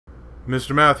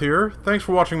Mr. Math here. Thanks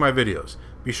for watching my videos.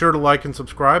 Be sure to like and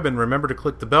subscribe, and remember to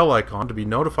click the bell icon to be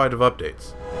notified of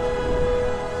updates.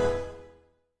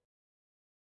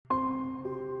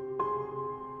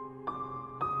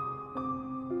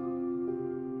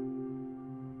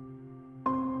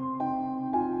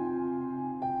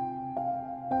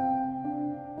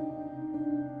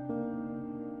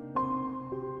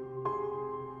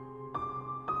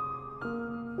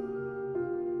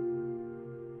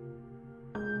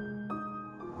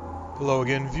 Hello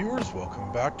again, viewers.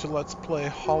 Welcome back to Let's Play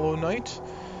Hollow Knight.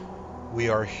 We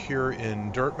are here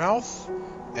in Dirtmouth,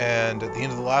 and at the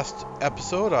end of the last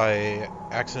episode I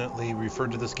accidentally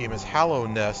referred to this game as Hallow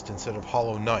Nest instead of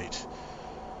Hollow Knight.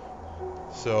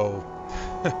 So,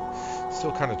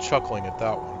 still kind of chuckling at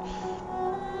that one.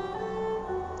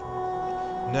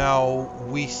 Now,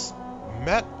 we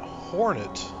met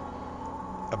Hornet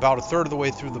about a third of the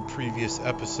way through the previous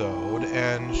episode,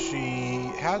 and she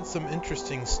had some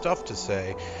interesting stuff to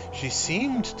say. She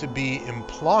seemed to be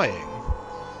implying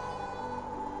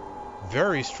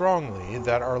very strongly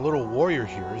that our little warrior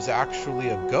here is actually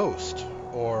a ghost,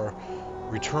 or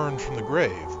returned from the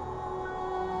grave.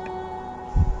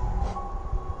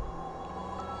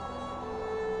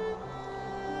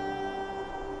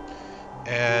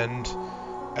 And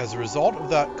as a result of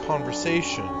that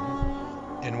conversation,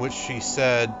 in which she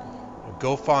said,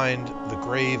 go find the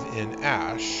grave in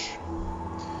ash,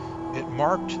 it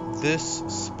marked this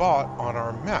spot on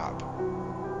our map,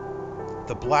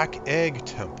 the Black Egg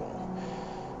Temple.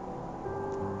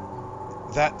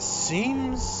 That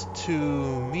seems to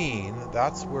mean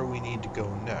that's where we need to go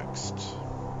next.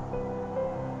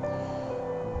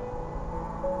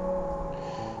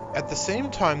 At the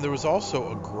same time, there was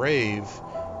also a grave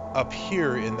up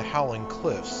here in the Howling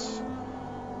Cliffs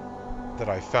that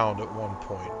I found at one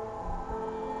point.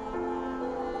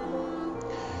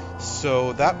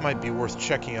 So that might be worth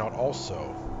checking out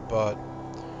also. But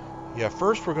yeah,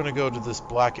 first we're going to go to this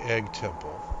Black Egg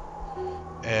Temple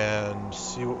and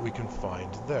see what we can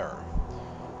find there.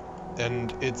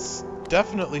 And it's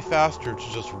definitely faster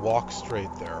to just walk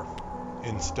straight there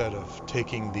instead of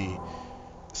taking the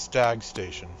stag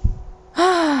station.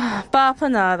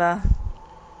 Bapanada.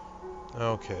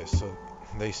 Okay, so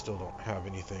they still don't have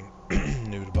anything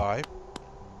new to buy.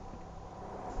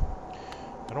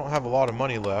 I don't have a lot of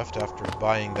money left after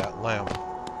buying that lamp.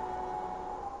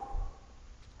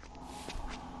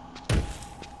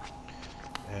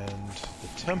 And the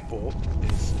temple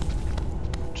is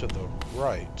to the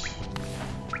right.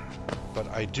 But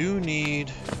I do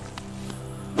need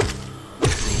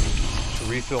to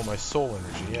refill my soul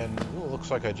energy, and ooh, it looks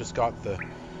like I just got the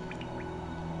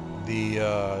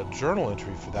journal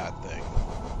entry for that thing.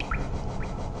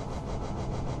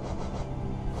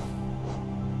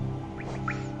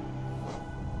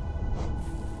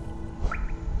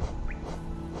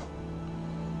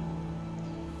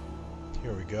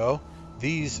 Here we go.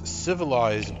 These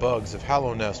civilized bugs of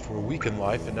Hallow Nest were weak in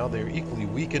life, and now they are equally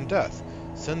weak in death.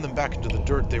 Send them back into the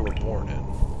dirt they were born in.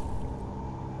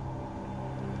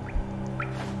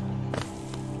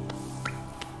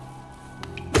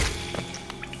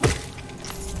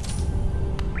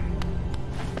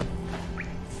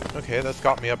 Okay, that's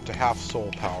got me up to half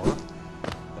soul power.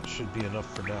 That should be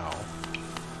enough for now.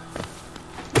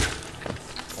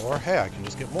 Or, hey, I can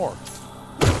just get more.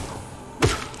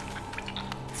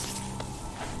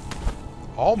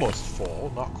 Almost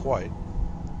full, not quite.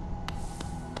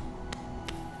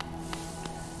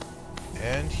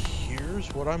 And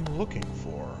here's what I'm looking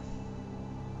for.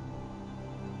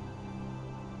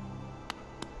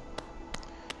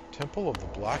 Temple of the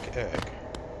Black Egg.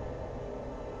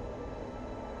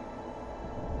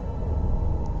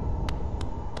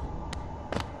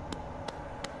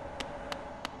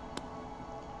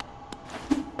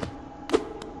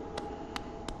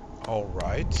 All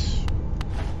right.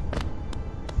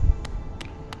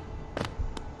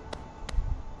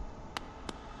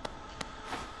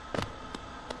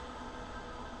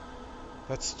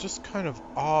 That's just kind of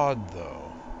odd,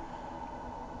 though.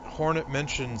 Hornet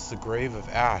mentions the Grave of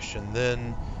Ash, and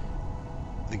then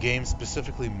the game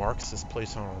specifically marks this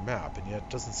place on our map, and yet it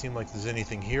doesn't seem like there's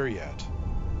anything here yet.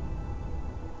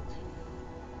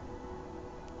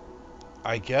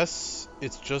 I guess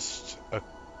it's just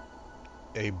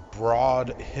a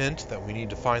broad hint that we need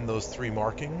to find those three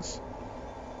markings.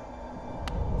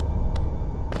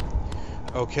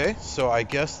 Okay, so I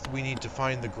guess we need to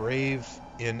find the grave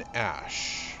in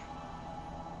ash.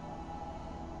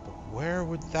 But where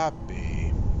would that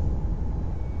be?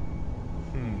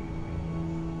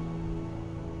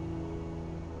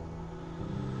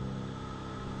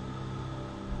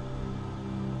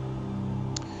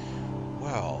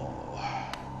 Well,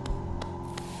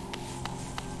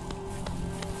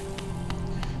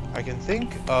 I can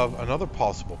think of another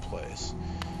possible place.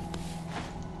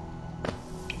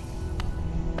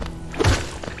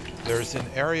 There's an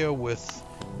area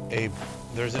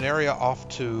there's an area off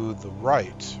to the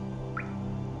right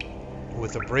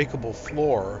with a breakable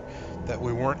floor that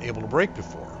we weren't able to break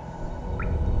before.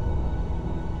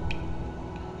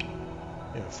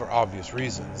 You know, for obvious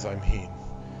reasons. I mean,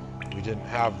 we didn't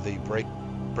have the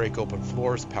break open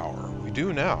floors power. We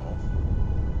do now.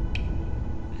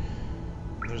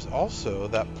 There's also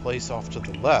that place off to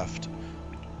the left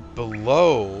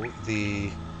below the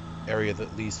area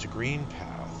that leads to Green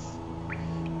Path.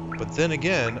 But then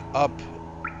again, up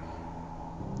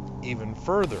even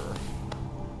further,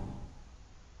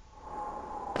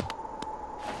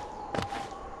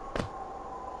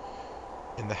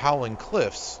 in the Howling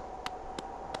Cliffs,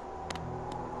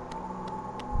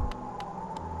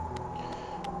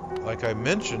 like I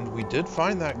mentioned, we did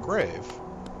find that grave.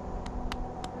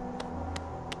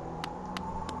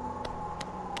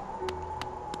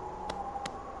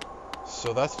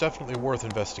 So that's definitely worth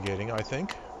investigating, I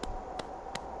think.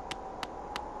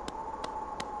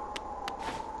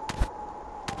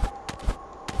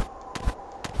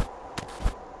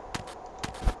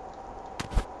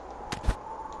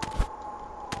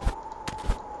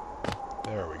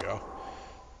 There we go.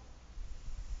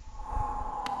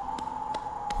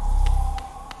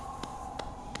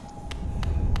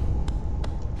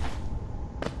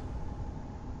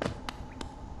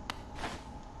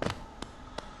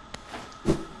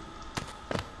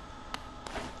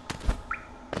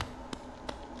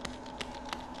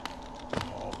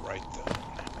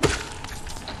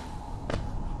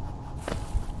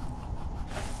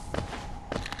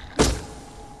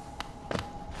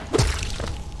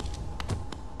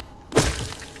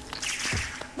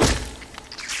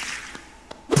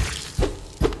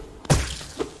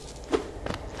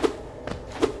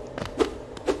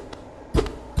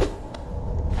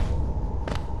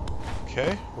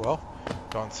 Okay, well,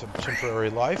 got some temporary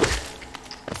life.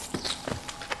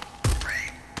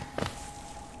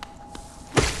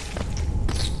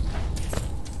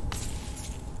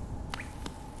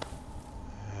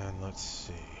 And let's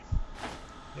see.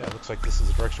 Yeah, it looks like this is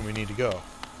the direction we need to go.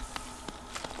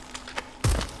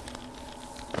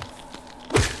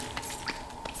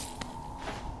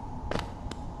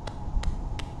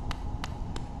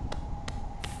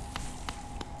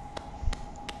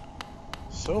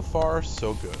 So far,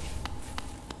 so good.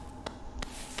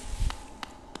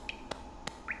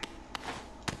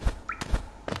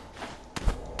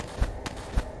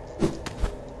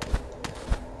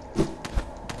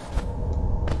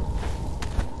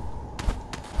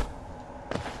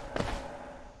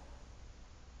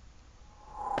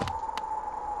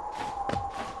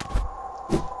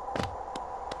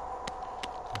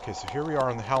 Okay, so here we are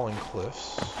on the Howling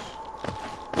Cliffs.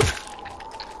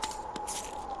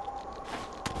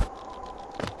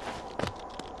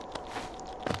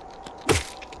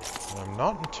 I'm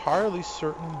not entirely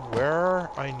certain where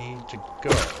I need to go.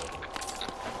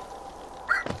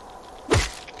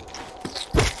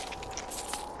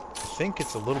 I think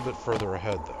it's a little bit further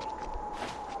ahead, though.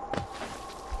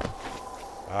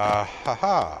 Ah,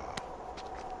 ha-ha!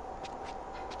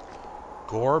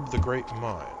 Gorb the Great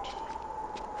Mind.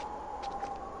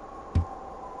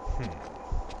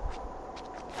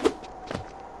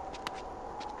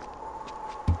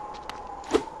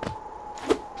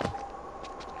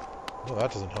 Well,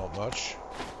 that doesn't help much.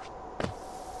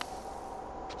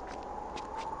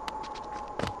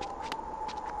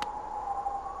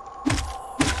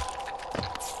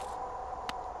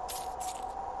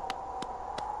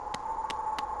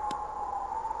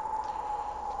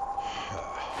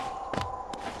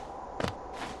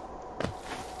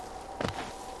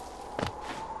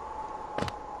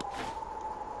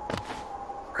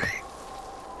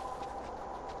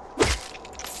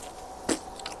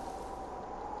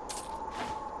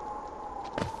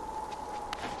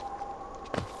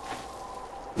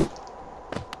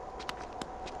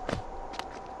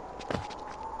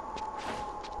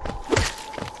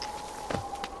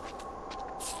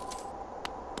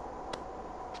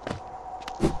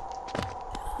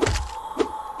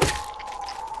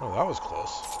 Oh, that was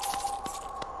close.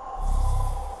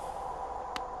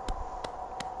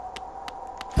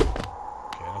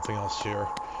 Okay, nothing else here.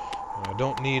 And I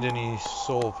don't need any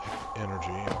soul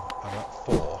energy. I'm at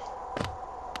full.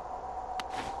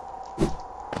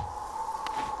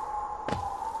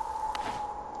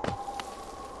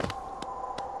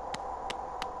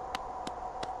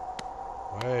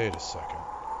 Wait a second.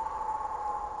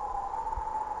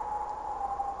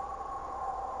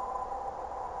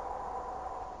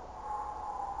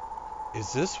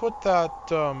 Is this what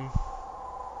that,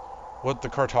 What the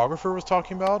cartographer was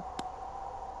talking about?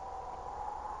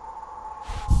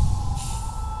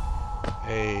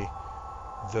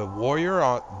 The warrior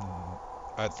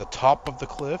at the top of the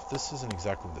cliff. This isn't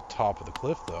exactly the top of the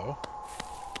cliff, though.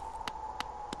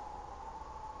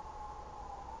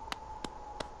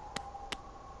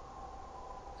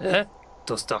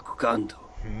 To sta kukando.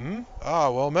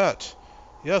 Ah, well met.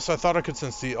 Yes, I thought I could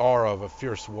sense the aura of a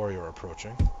fierce warrior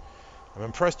approaching. I'm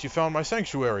impressed you found my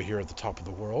sanctuary here at the top of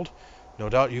the world. No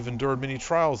doubt you've endured many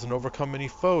trials and overcome many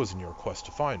foes in your quest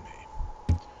to find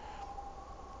me.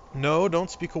 No, don't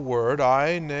speak a word.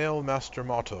 I, Nail Master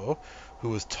Mato, who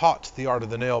was taught the art of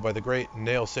the nail by the great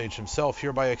nail sage himself,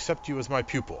 hereby accept you as my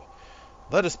pupil.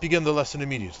 Let us begin the lesson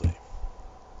immediately.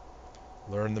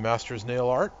 Learn the master's nail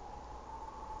art?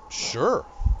 Sure.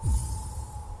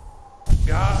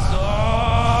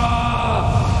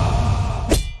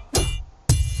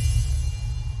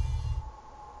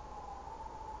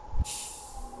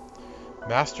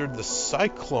 Mastered the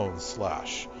Cyclone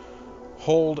Slash.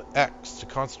 Hold X to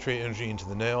concentrate energy into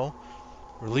the nail.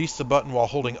 Release the button while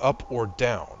holding up or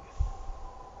down.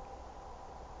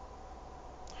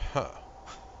 Huh.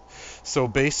 So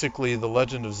basically the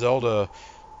Legend of Zelda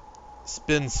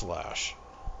Spin Slash.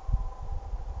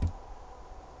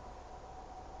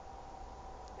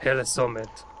 Hele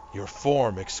sommet. Your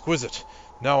form, exquisite.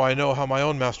 Now I know how my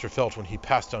own master felt when he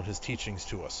passed down his teachings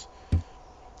to us.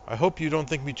 I hope you don't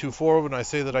think me too forward when I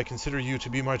say that I consider you to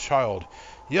be my child.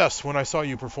 Yes, when I saw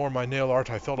you perform my nail art,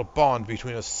 I felt a bond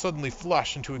between us suddenly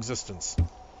flash into existence.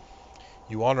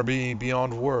 You honor me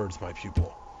beyond words, my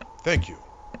pupil. Thank you.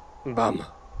 Bam.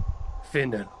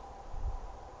 Finel.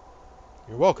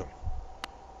 You're welcome.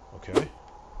 Okay.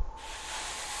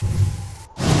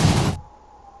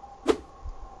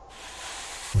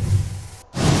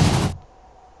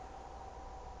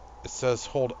 It says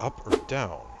hold up or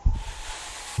down.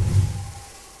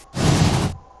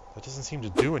 That doesn't seem to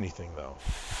do anything, though.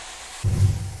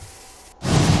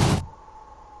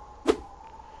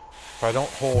 If I don't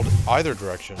hold either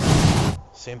direction,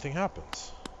 same thing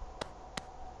happens.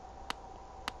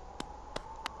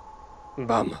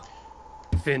 Bam.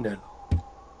 Finel.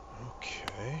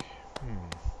 Okay.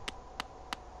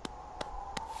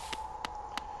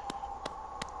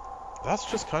 That's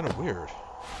just kind of weird.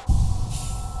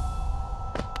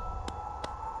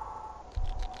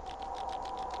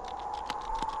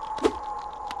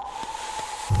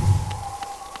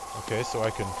 Okay, so I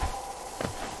can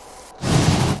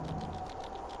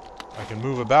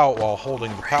move about while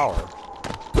holding the power.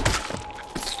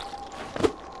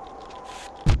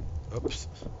 Oops.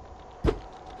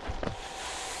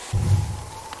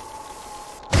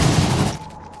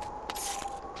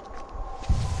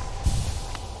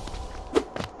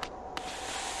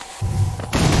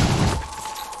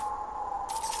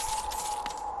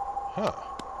 Huh.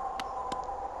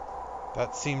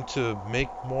 That seemed to make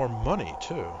more money,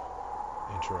 too.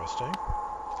 Interesting.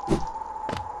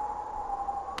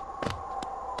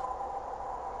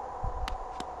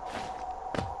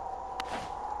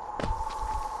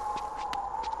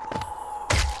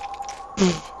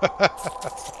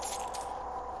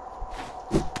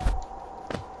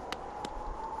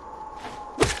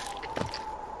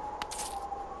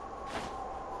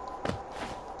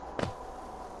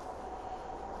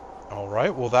 All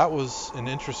right, well, that was an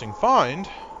interesting find.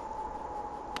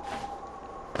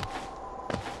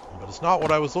 But it's not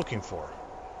what I was looking for.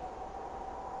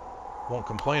 Won't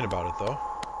complain about it, though.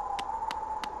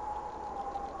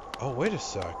 Oh, wait a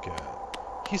second.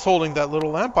 He's holding that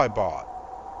little lamp I bought.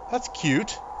 That's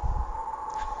cute.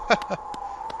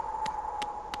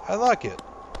 I like it.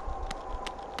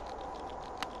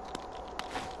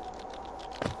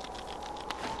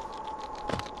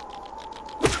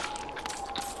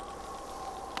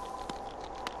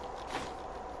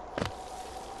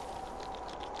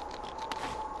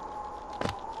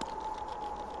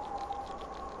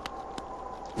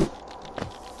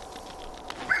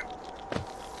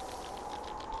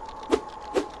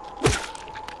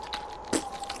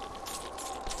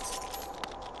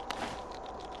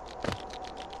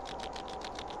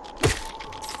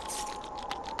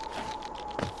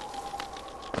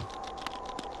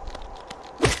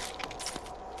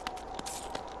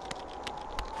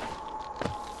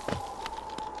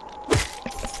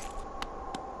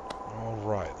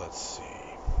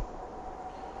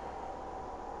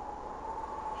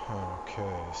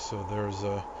 Okay, so there's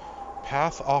a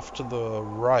path off to the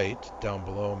right down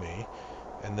below me,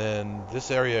 and then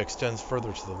this area extends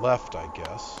further to the left, I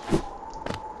guess.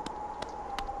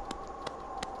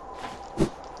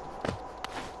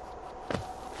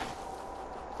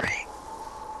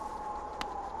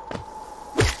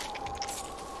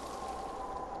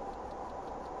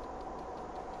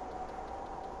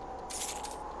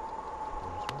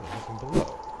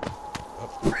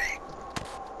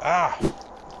 Ah!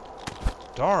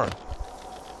 Darn.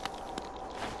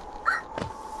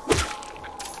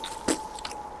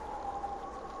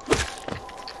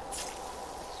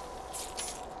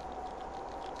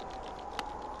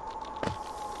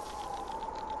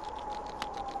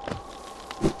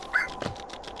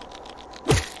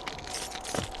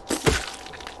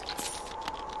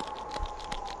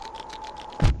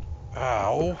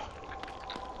 Ow.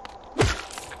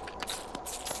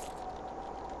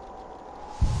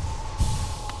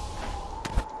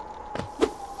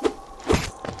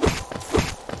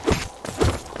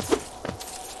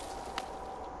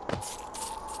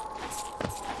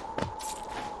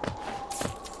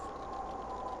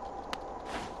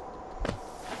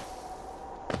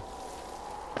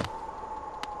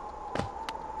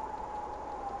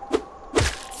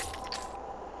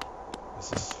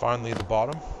 This is finally the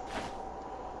bottom.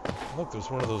 Look,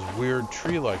 there's one of those weird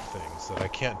tree-like things that I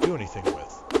can't do anything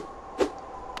with.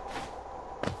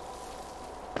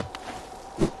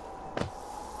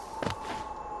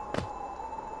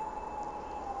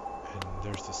 And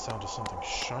there's the sound of something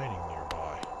shining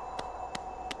nearby.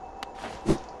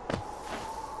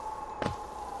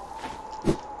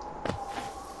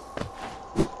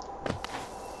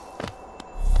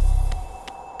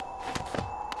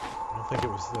 I don't think it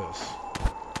was this.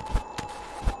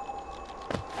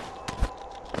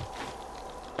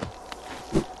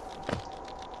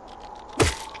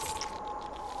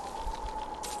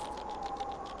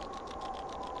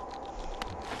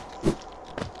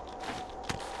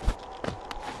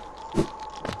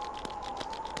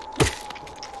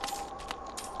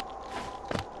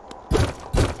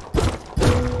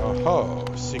 Oh,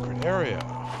 secret area.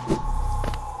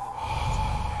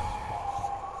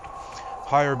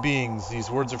 Higher beings, these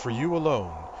words are for you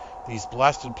alone. These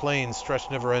blasted plains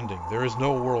stretch never-ending. There is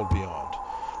no world beyond.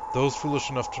 Those foolish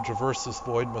enough to traverse this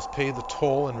void must pay the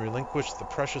toll and relinquish the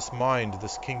precious mind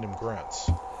this kingdom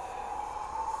grants.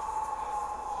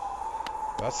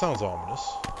 That sounds ominous.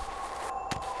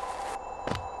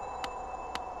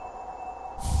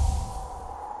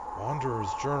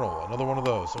 Wanderer's Journal. Another one of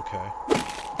those. Okay.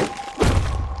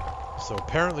 So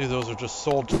apparently those are just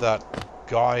sold to that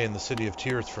guy in the City of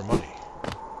Tears for money.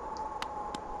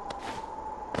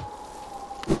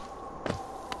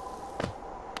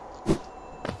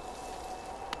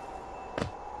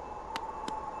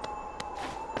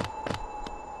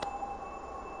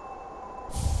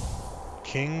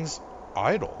 King's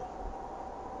Idol?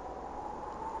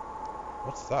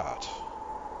 What's that?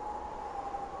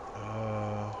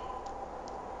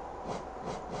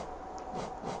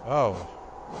 Oh.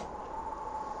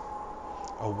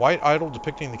 A white idol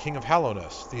depicting the King of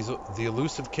Hallownest. The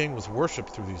elusive king was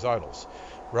worshipped through these idols.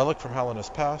 Relic from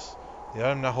Hallownest Pass. The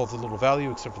item now holds a little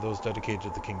value except for those dedicated to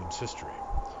the kingdom's history.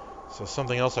 So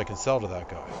something else I can sell to that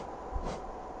guy.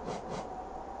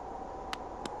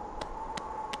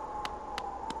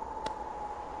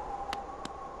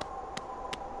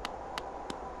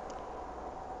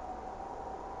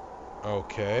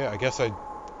 Okay, I guess I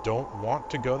don't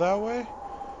want to go that way?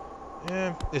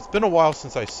 It's been a while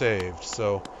since I saved,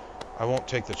 so I won't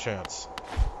take the chance.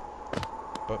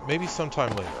 But maybe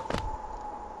sometime later.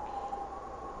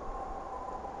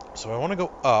 So I want to go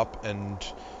up and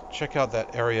check out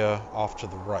that area off to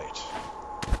the right.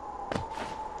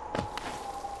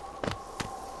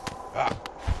 Ah!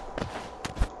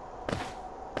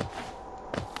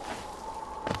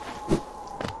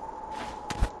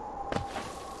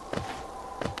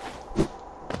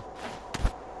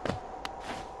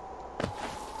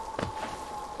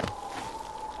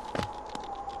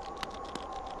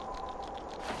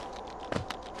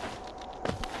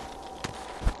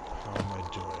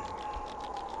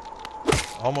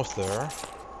 Almost there.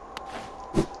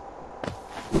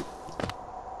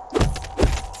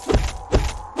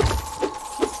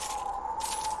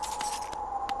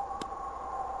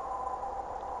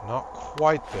 Not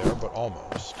quite there, but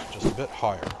almost. Just a bit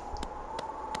higher.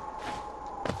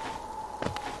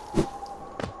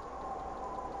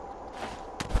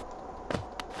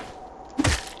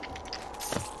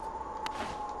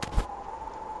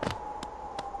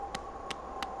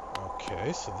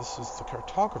 Okay, so this is the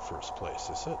cartographer's place,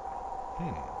 is it?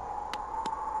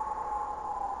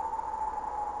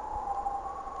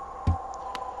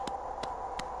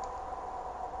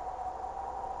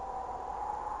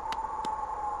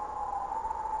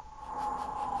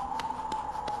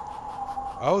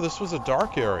 Oh, this was a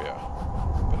dark area,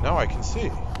 but now I can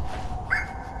see.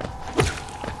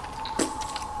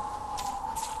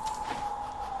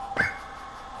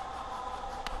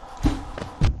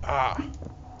 Ah.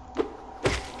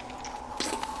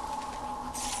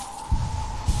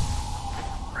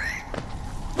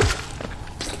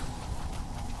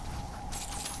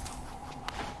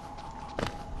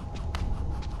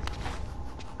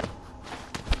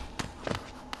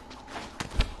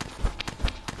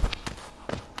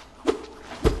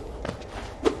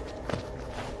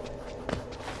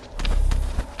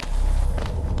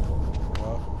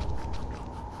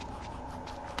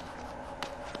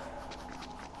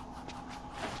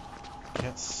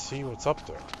 see what's up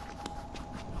there.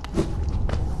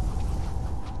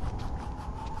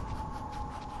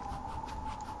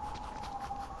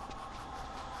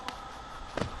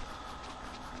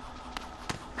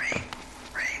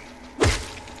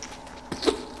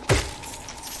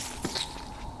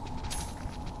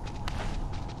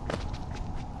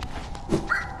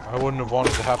 I wouldn't have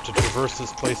wanted to have to traverse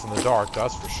this place in the dark,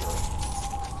 that's for sure.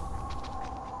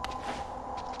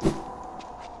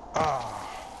 Ah.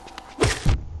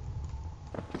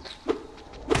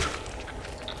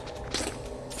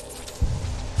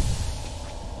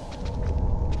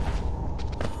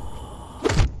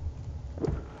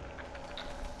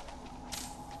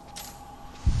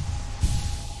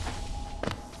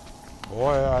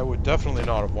 Boy, I would definitely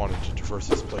not have wanted to traverse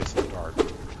this place in the dark.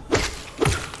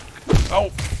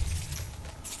 Oh!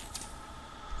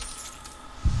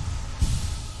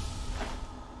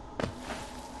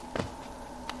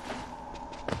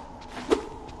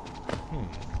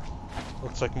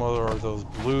 Looks like more of those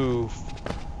blue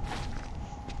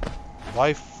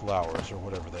life flowers or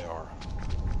whatever they are.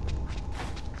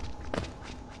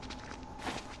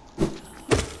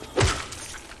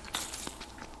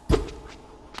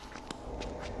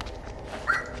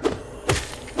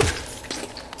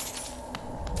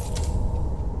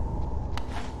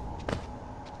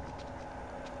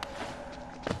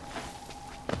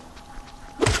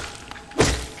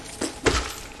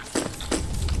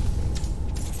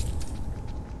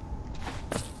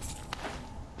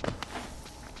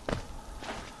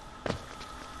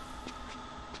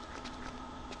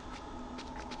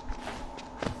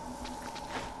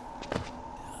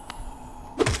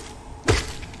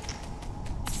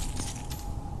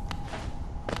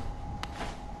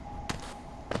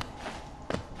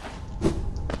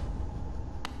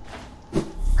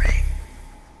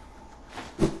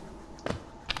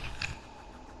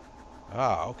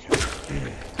 Ah, okay.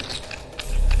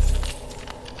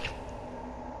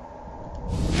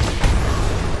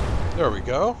 There we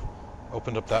go.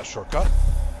 Opened up that shortcut.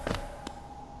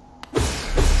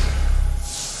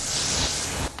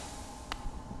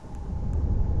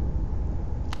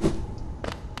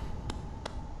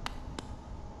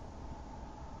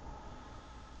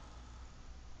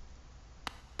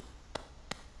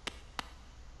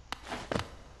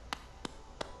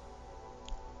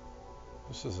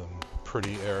 This is a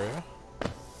pretty area.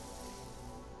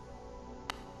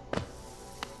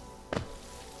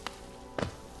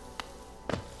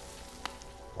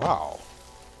 Wow.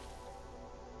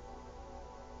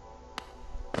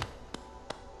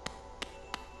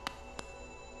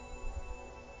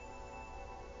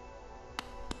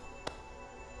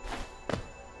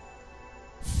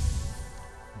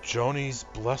 Joni's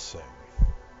Blessing.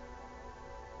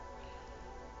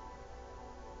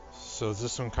 So is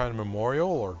this some kind of memorial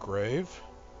or grave?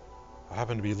 I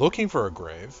happen to be looking for a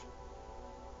grave.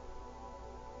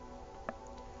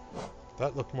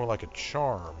 That looked more like a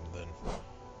charm than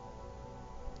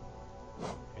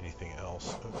anything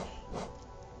else.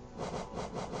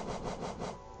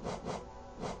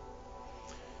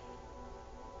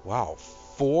 Wow,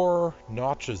 4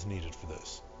 notches needed for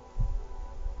this.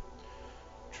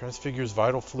 Transfigures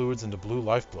vital fluids into blue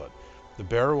lifeblood. The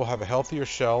bearer will have a healthier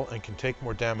shell and can take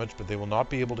more damage, but they will not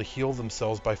be able to heal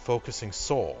themselves by focusing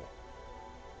soul.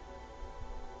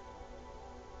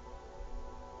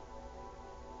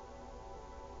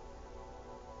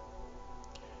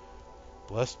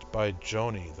 Blessed by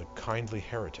Joni, the kindly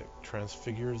heretic,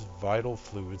 transfigures vital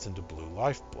fluids into blue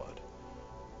lifeblood.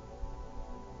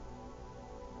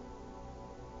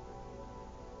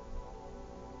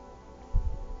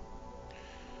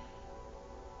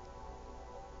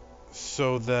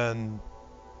 So then,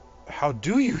 how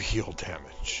do you heal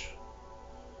damage?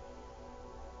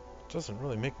 It doesn't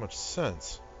really make much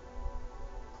sense.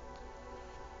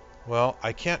 Well,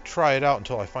 I can't try it out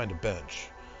until I find a bench.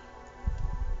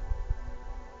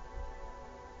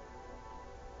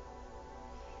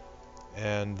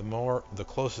 And the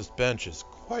closest bench is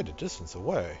quite a distance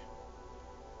away.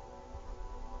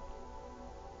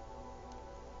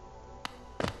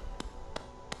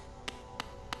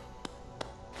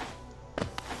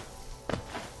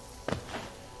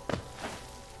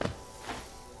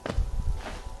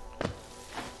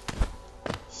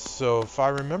 So, if I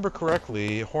remember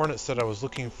correctly, Hornet said I was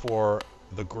looking for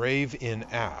the grave in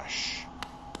ash.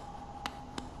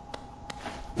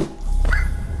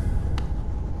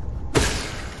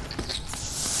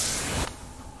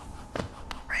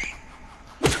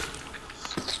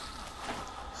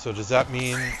 So does that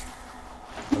mean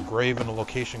a grave in a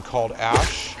location called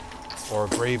Ash, or a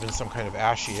grave in some kind of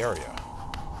ashy area?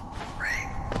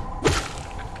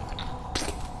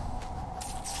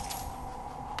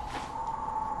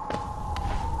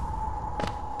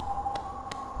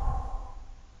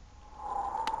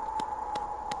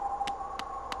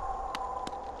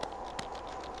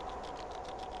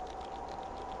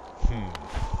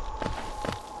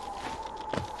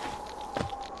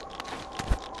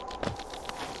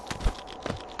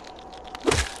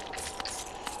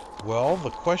 Well, the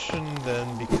question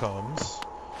then becomes,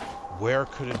 where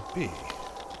could it be?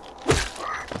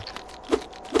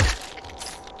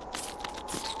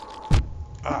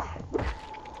 Ah.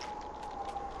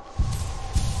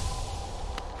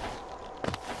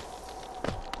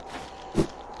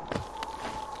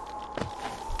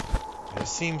 It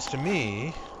seems to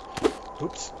me,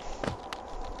 oops,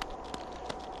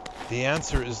 the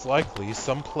answer is likely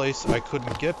someplace I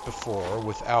couldn't get before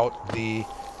without the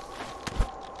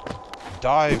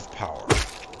dive power.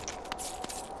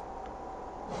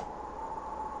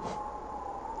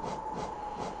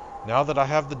 Now that I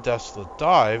have the Desolate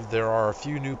Dive, there are a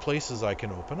few new places I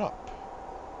can open up.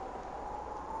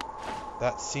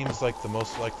 That seems like the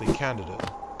most likely candidate.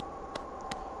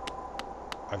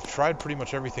 I've tried pretty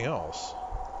much everything else.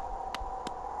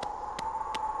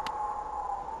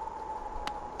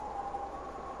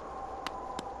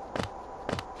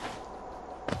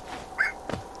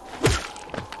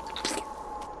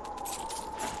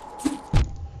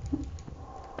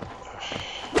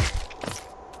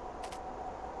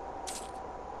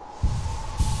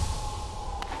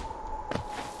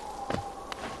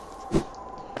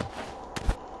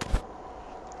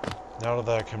 Now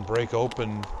that I can break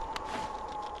open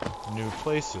new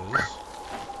places, I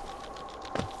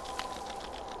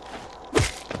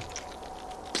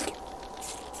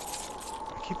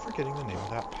keep forgetting the name of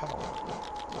that power.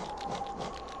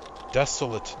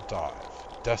 Desolate Dive.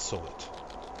 Desolate.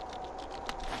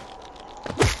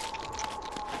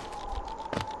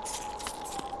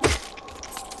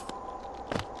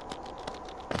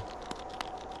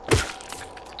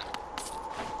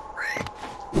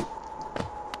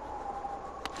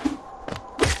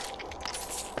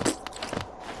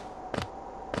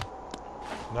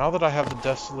 Now that I have the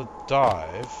Desolate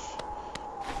Dive,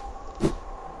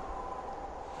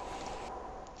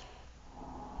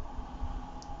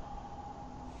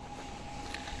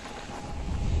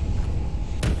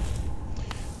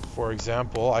 for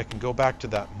example, I can go back to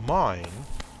that mining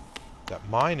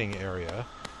area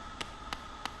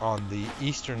on the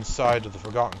eastern side of the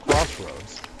Forgotten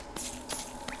Crossroads.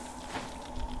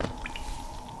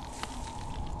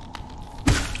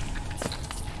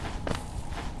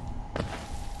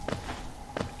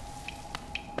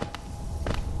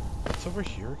 Over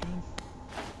here again?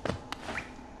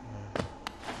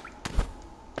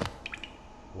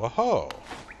 Whoa!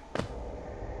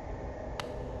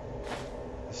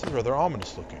 This is rather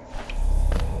ominous looking.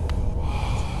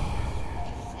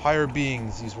 Higher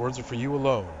beings, these words are for you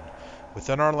alone.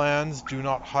 Within our lands, do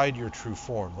not hide your true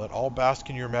form. Let all bask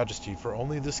in your majesty, for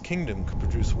only this kingdom could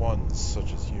produce ones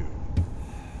such as you.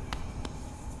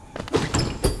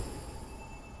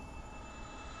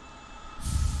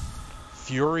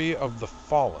 Fury of the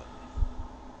Fallen.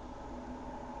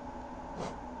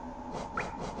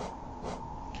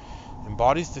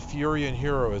 Embodies the fury and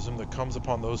heroism that comes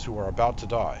upon those who are about to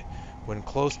die. When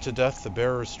close to death, the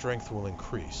bearer's strength will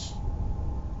increase.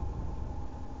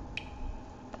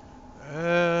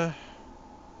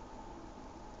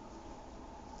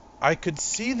 I could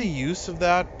see the use of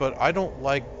that, but I don't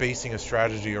like basing a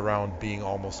strategy around being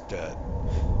almost dead.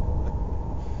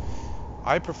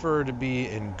 I prefer to be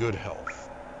in good health,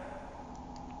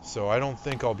 so I don't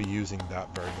think I'll be using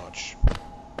that very much.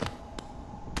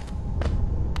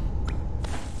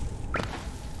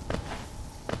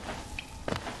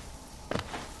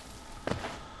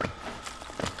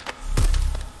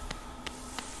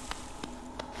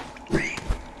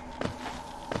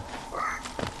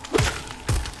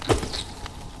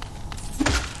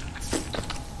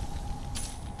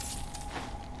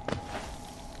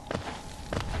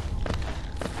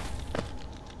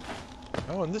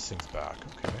 Oh, and this thing's back,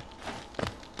 okay.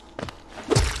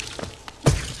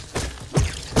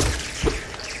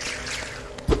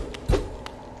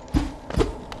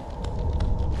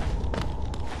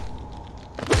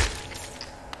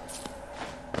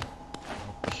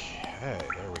 Okay,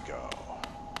 there we go.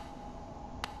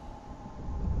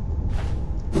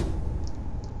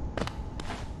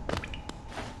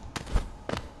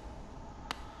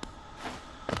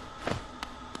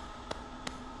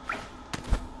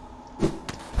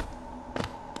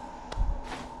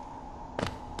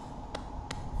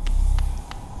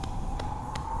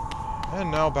 And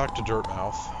now back to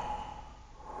Dirtmouth.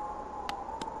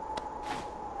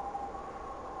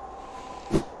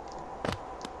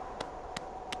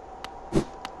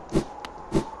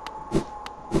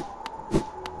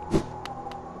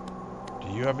 Do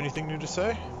you have anything new to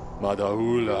say?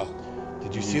 Madaula.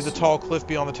 Did you see the tall cliff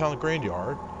beyond the town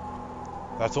graveyard?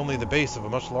 That's only the base of a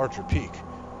much larger peak.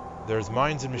 There's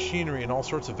mines and machinery and all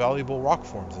sorts of valuable rock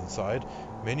forms inside.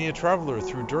 Many a traveler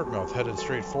through Dirtmouth headed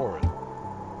straight for it.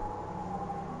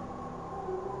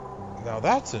 Now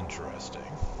that's interesting.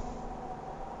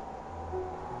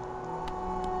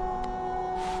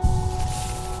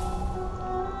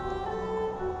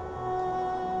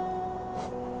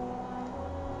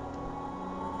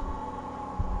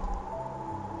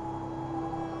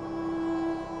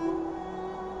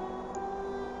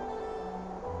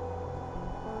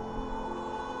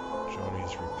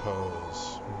 Johnny's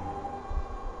Repose.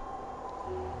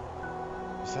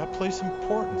 Is that place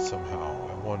important somehow,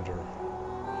 I wonder?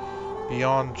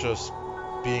 Beyond just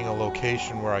being a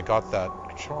location where I got that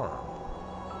charm.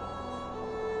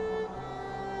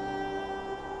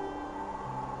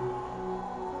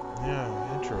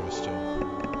 Yeah, interesting.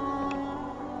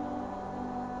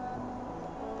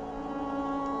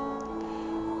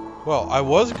 Well, I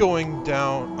was going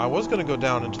to go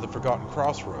down into the Forgotten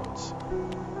Crossroads.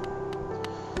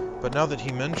 But now that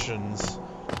he mentions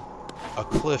a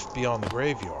cliff beyond the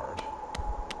graveyard,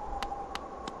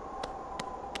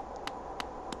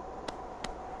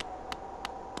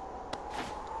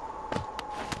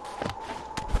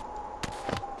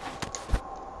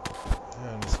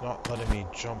 and it's not letting me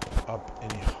jump up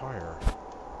any higher.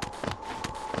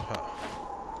 Huh.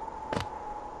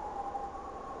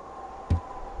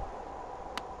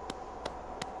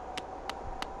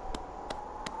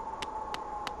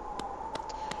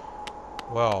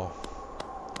 Well,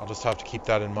 I'll just have to keep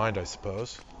that in mind, I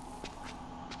suppose.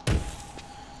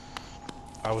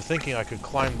 I was thinking I could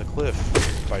climb the cliff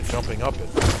by jumping up it.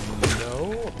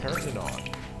 No, apparently not.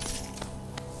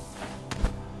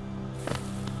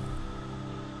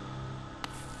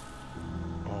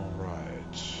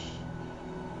 Alright.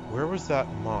 Where was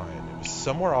that mine? It was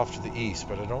somewhere off to the east,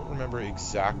 but I don't remember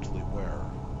exactly where.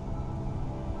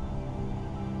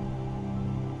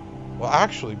 Well,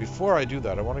 actually, before I do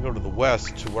that, I want to go to the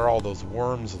west to where all those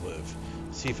worms live.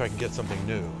 See if I can get something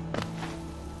new.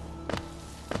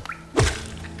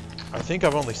 I think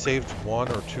I've only saved one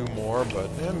or two more, but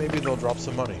maybe they'll drop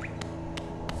some money.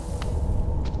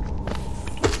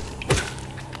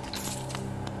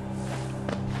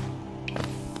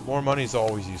 More money's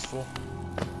always useful.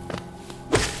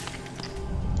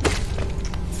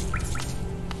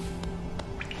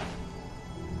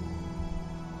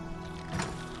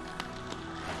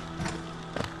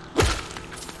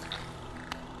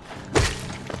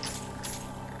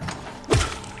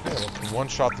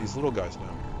 One-shot these little guys now.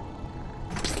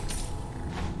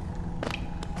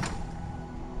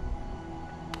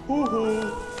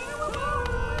 Whoa.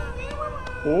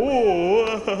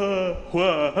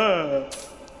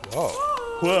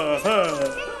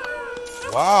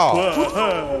 Wow.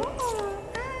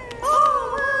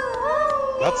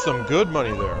 That's some good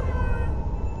money there.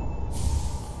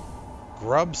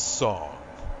 Grub Song.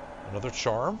 Another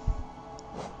charm?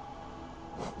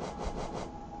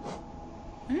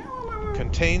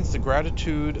 Contains the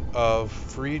gratitude of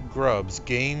freed grubs.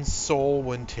 Gains soul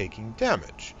when taking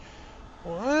damage.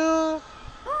 Well,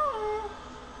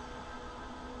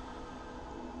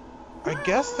 I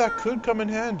guess that could come in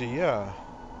handy, yeah.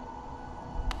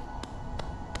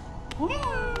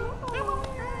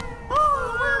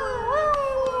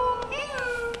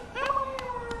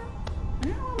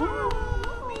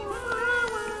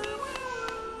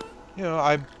 You know,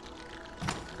 I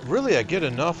get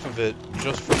enough of it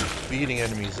just from beating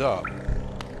enemies up.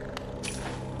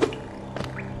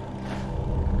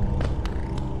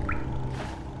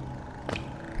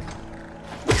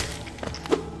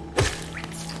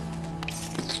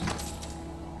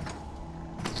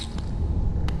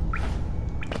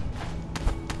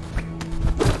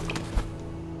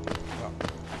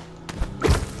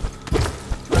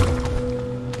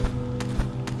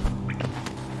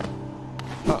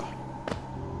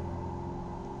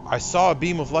 I saw a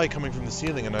beam of light coming from the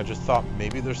ceiling and I just thought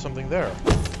maybe there's something there.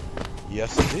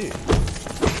 Yes, indeed.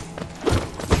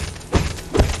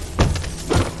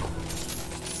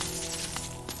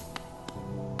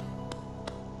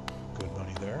 Good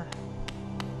money there.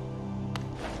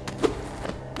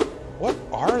 What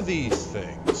are these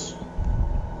things?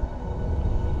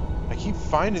 I keep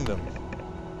finding them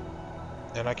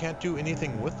and I can't do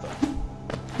anything with them.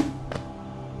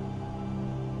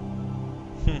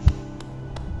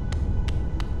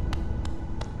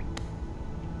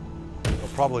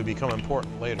 Probably become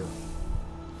important later.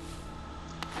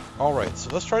 Alright,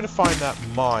 so let's try to find that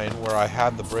mine where I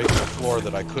had the break in the floor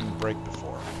that I couldn't break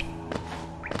before.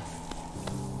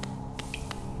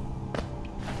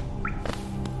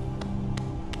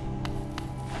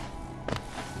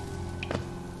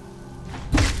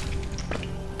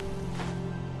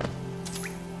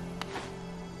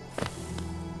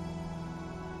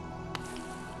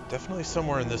 Definitely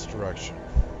somewhere in this direction.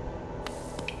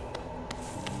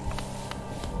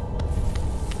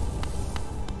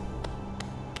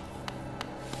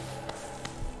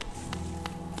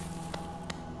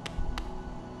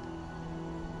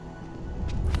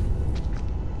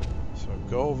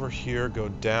 go over here, go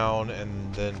down,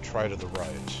 and then try to the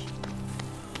right.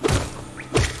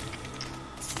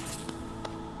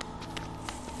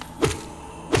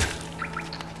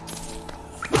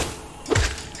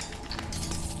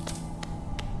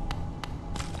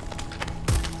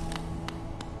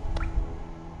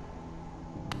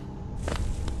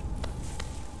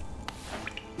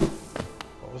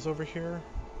 What was over here?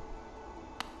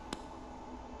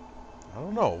 I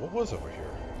don't know. What was over here?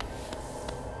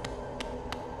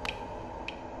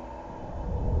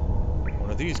 One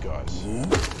of these guys.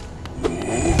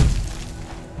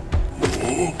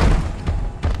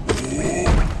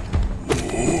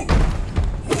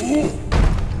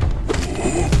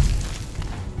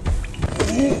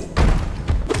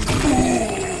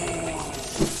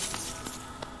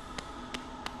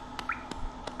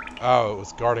 Oh, it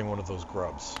was guarding one of those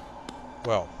grubs.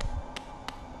 Well.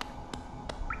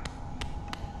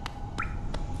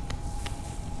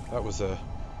 That was a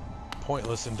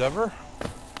pointless endeavor.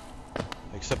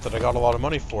 Except that I got a lot of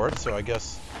money for it, so I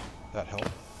guess that helped.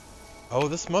 Oh,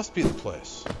 this must be the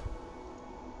place.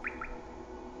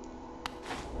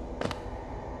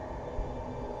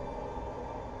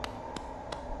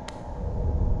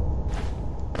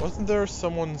 Wasn't there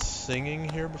someone singing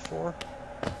here before?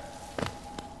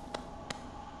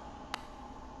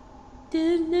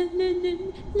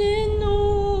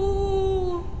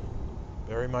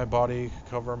 Bury my body,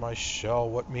 cover my shell,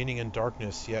 what meaning in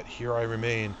darkness, yet here I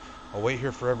remain. I'll wait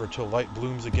here forever till light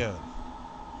blooms again.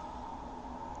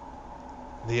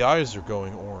 The eyes are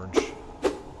going orange.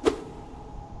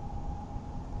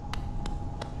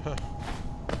 Huh.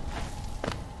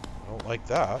 I don't like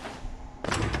that.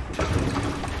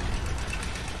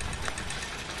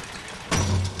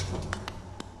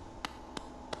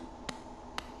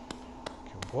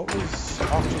 What was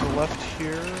off to the left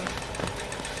here?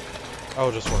 Oh,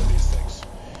 just one of these things.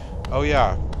 Oh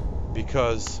yeah,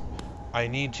 because I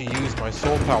need to use my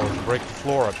soul power to break the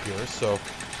floor up here, so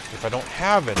if I don't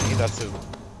have any, that's a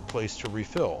place to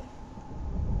refill.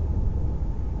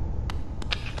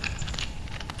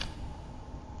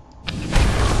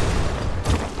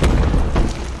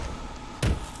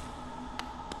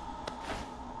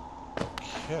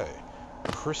 Okay,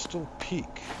 Crystal Peak.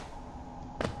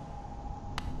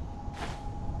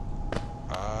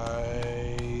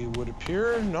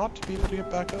 Appear not to be able to get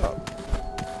back up.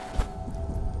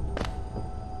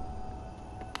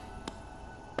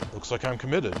 Looks like I'm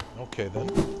committed. Okay then.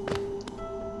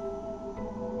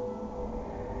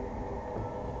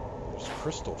 There's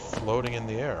crystal floating in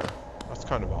the air. That's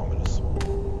kind of ominous.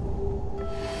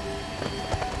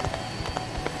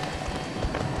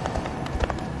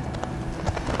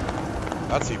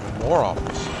 That's even more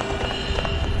ominous.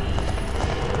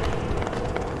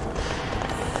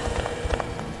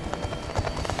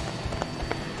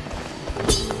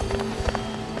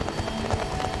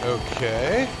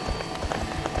 Okay.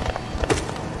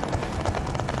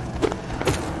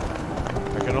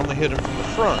 I can only hit him from the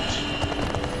front.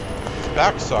 His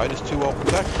backside is too well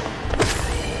protected.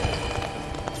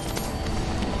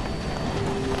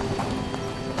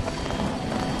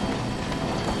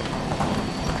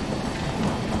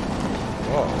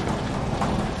 Whoa.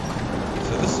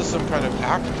 So this is some kind of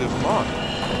active mine.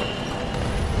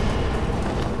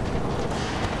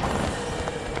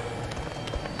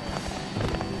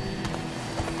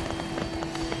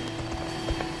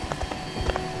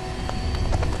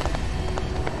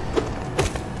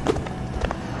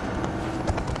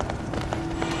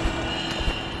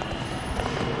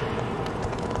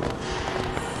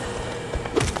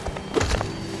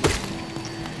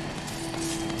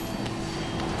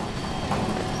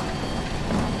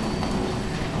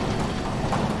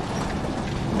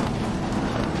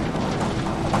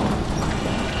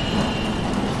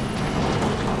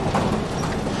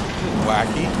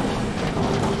 Wacky.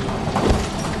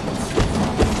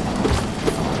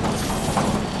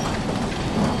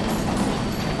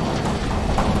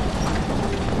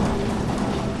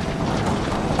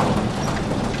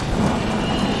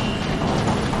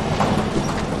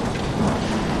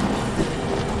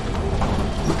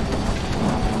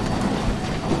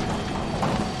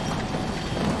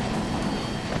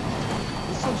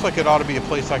 This looks like it ought to be a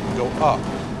place I can go up,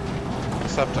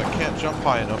 except I can't jump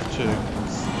high enough to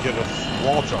get a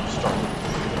wall jump started.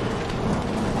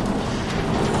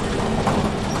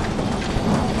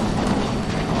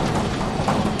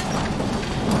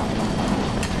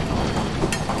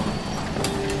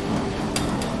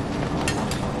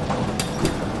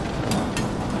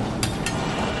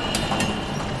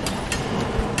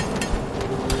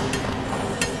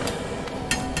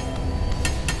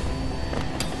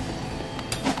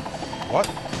 What?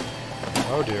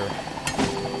 Oh dear.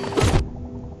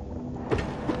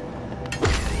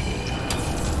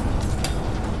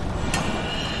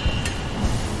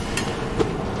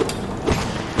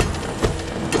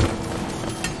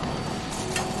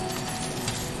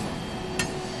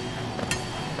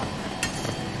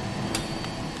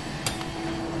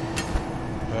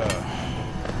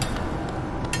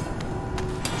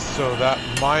 So that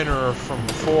miner from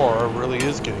before really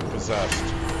is getting possessed.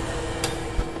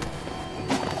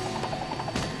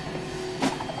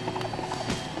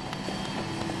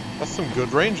 That's some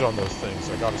good range on those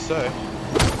things, I gotta say.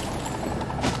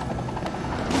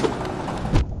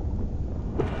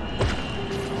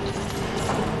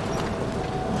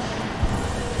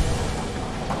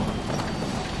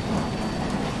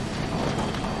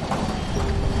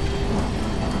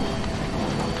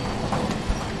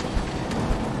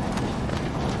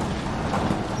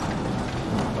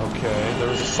 Okay, there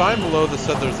was a sign below that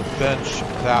said there's a bench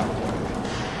that way.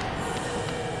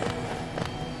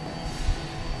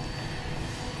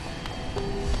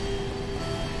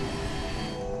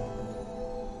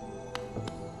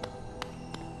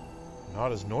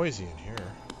 Not as noisy in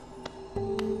here.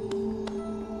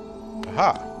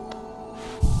 Aha!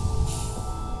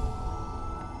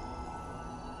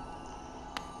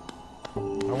 I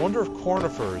wonder if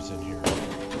Cornifer is in here.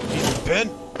 He's been...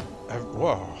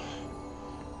 Whoa.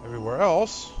 Everywhere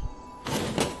else.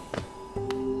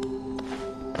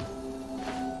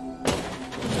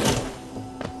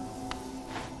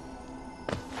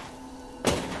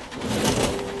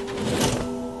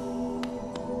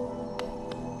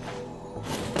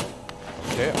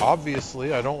 Okay,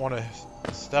 obviously I don't want to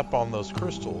step on those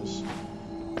crystals.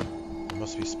 There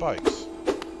must be spikes.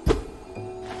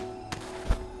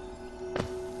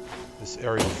 This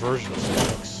area's version of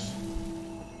spikes.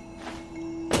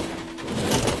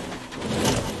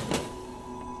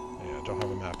 Yeah, don't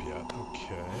have a map yet.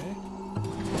 Okay.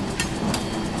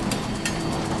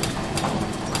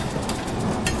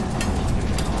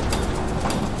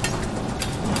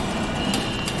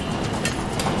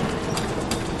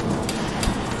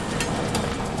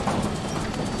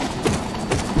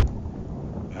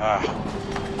 Ah.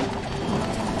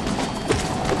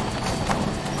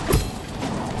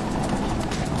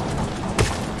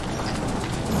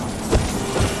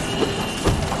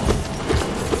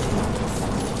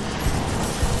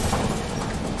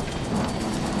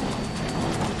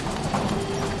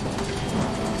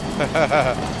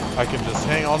 I can just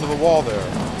hang onto the wall there.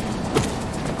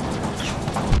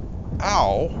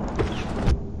 Ow.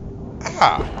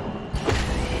 Ah.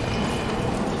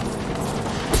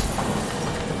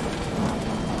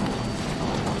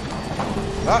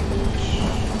 That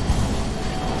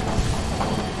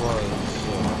was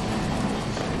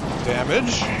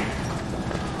damage.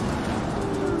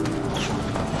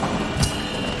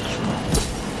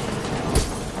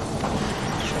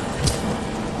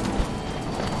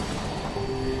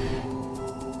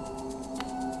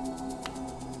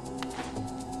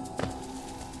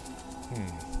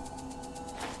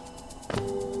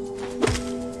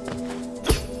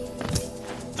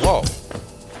 Whoa.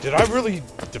 Did I really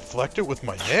deflect it with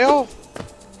my nail?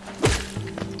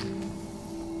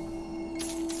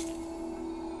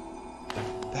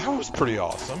 That was pretty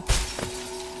awesome.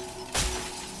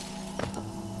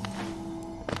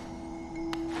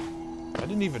 I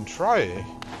didn't even try.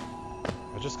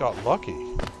 I just got lucky.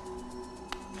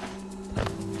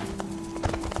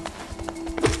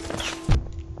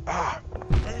 Ah.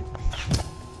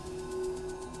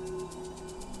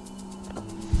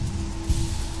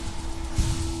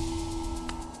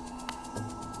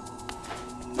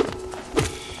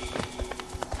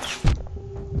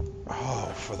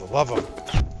 For the love of...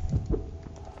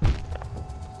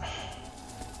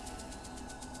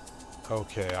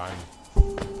 Okay, I'm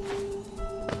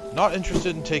not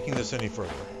interested in taking this any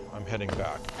further. I'm heading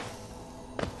back.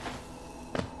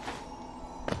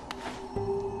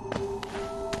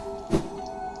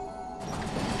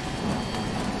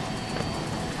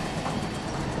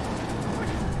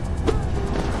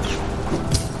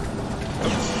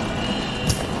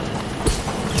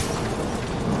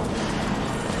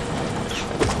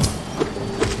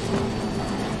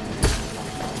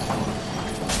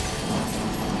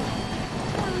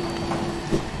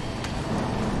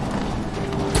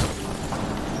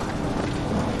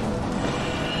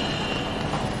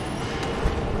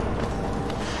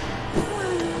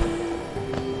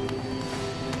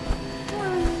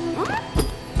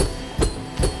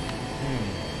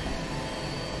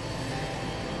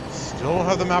 Still don't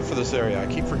have the map for this area. I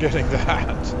keep forgetting that.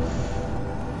 I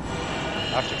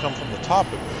have to come from the top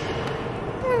of it.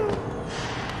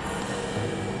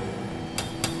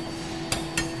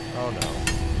 Oh no.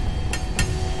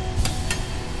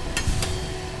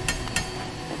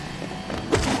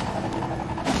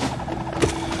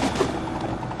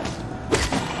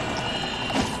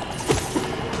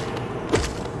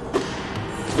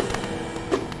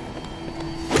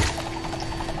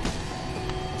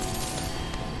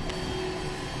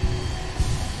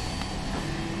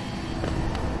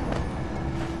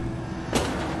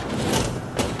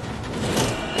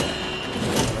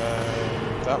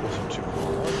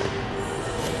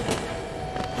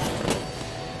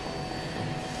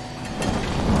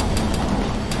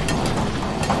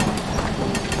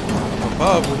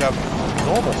 above we have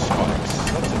normal spikes.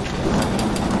 That's interesting.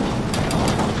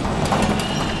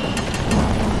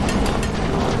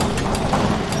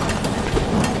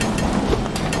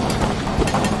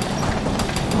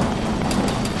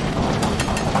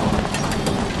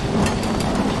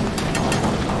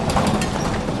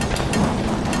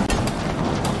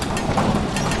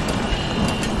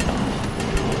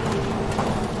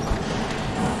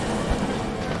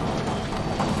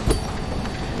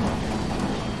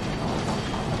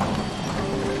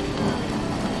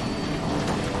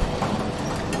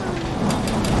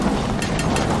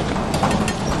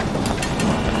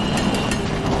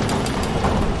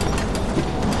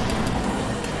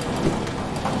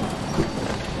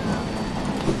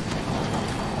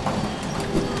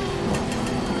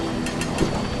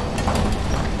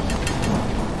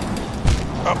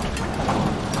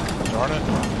 Darn it.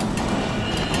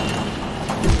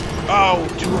 Oh,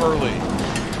 too early.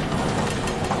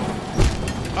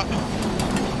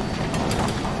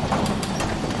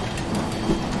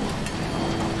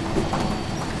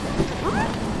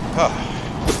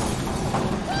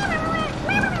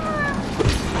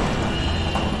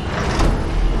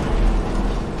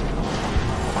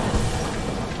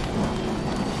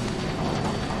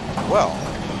 Well.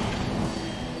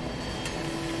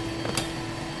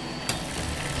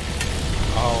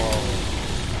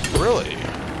 Really?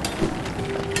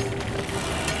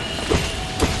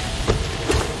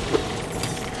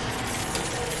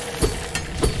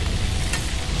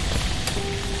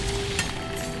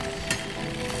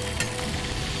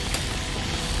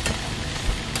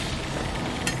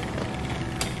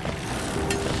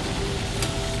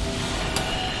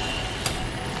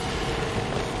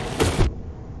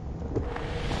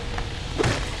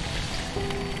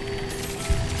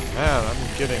 Man, I'm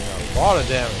getting a lot of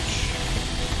damage.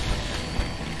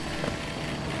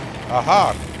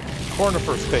 Aha!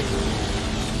 Cornifer's paper.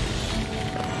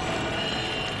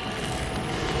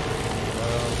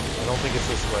 I don't think it's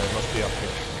this way. It must be up here.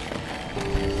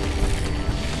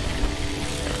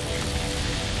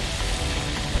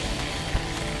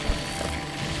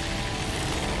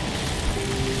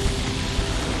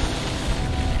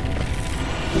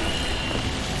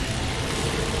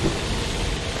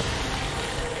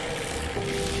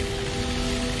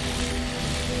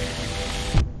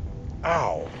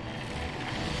 Ow!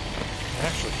 It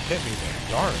actually hit me there.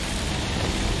 Darn it.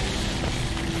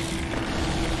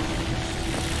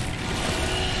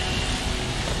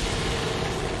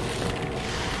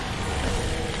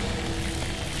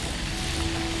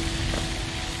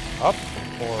 Up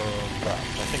or left?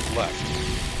 I think left.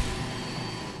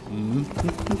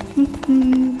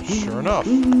 Sure enough.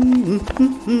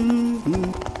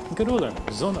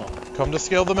 Come to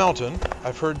scale the mountain.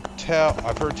 I've heard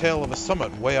tale of a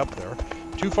summit way up there.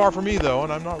 Too far for me though,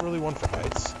 and I'm not really one for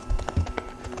heights.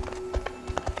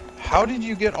 How did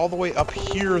you get all the way up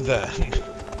here then?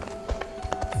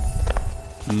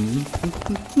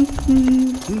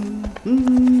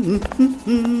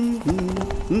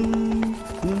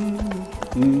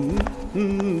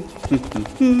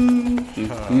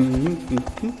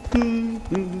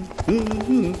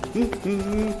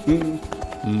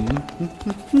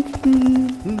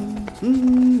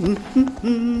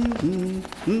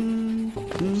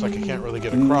 Looks like I can't really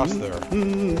get across there.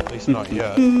 At least not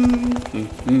yet. I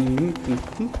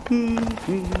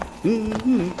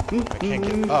can't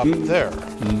get up there.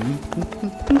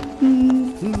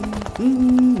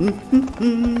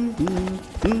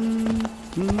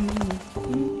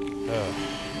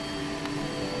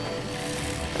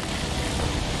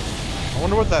 I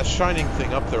wonder what that shining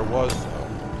thing up there was, though.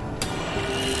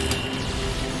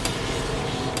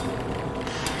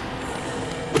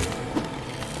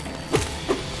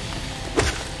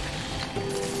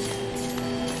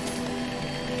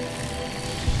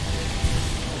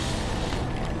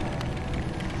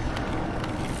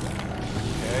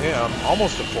 Okay, I'm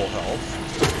almost at full health.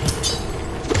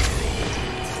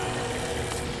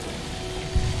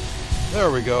 There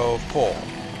we go, full.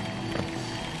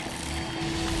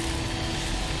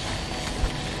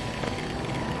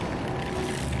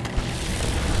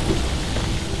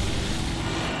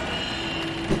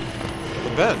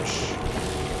 Bench.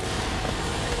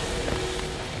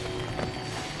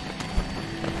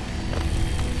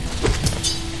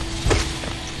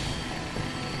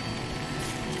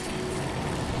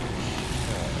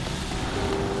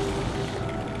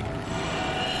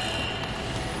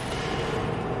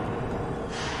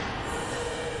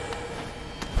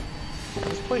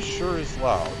 This place sure is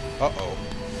loud. Uh-oh.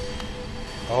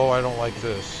 Oh, I don't like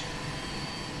this.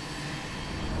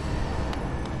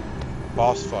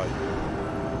 Boss fight.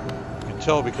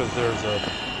 Tell because there's a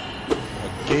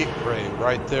gateway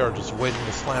right there, just waiting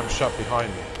to slam shut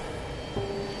behind me.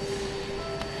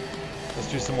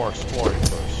 Let's do some more exploring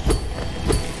first.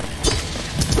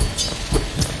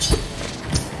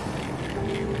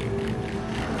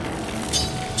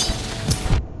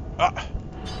 Ah!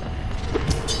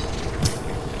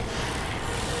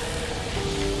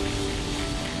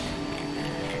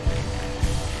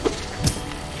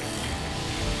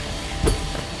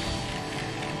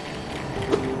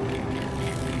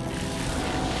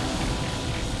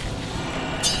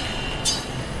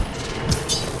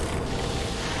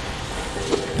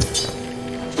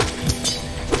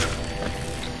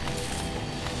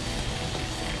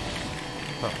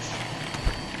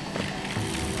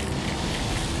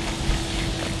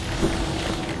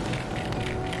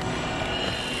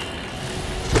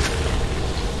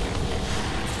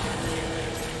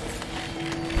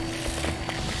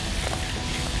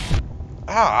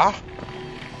 Ah!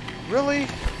 Really?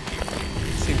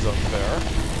 Seems unfair.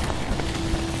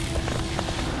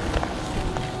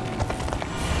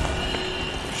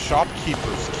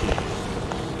 Shopkeeper's key.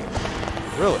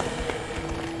 Really?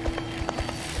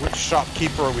 Which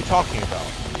shopkeeper are we talking about?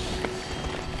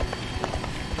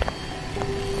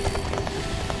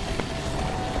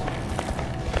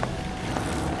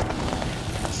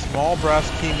 A small brass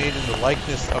key made in the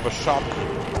likeness of a shopkeeper.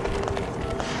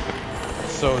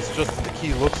 So it's just that the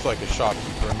key looks like a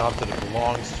shopkeeper, not that it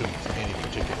belongs to any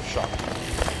particular shopkeeper.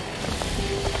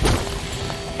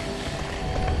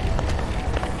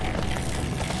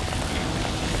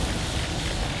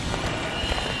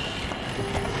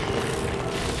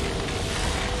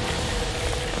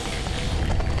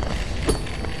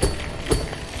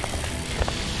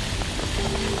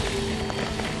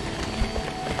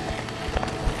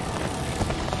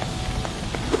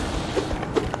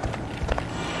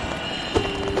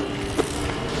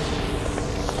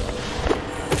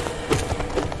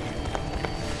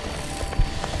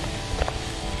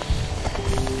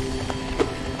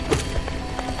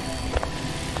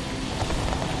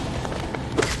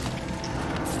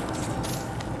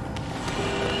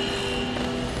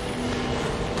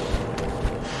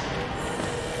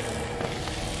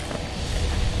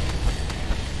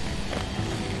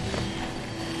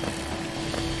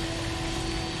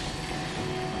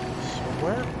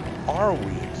 Where are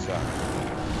we exactly?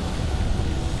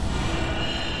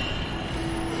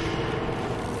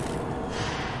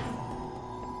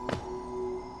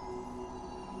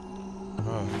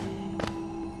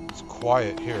 It's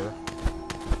quiet here.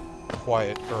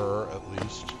 Quieter, at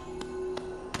least.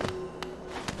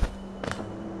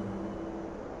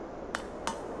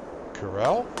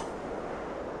 Corel?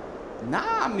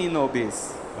 Na, mi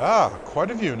nobis. Ah, quite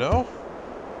a view, no?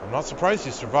 I'm not surprised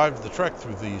you survived the trek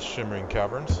through these shimmering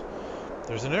caverns.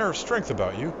 There's an air of strength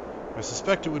about you. I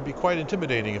suspect it would be quite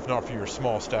intimidating if not for your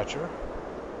small stature.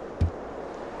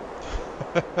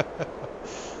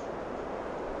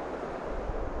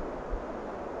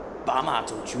 Bama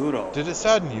juro. Did it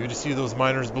sadden you to see those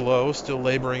miners below still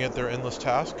laboring at their endless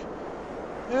task?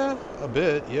 Yeah, a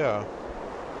bit, yeah.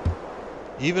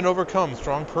 Even overcome,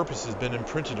 strong purpose has been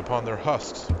imprinted upon their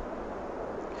husks.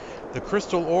 The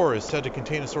crystal ore is said to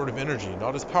contain a sort of energy,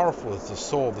 not as powerful as the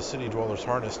soul the city dwellers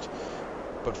harnessed,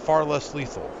 but far less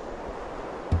lethal.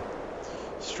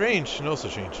 Strange to know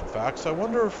such ancient facts. I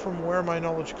wonder from where my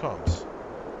knowledge comes.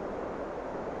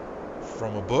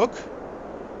 From a book?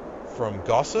 From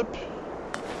gossip?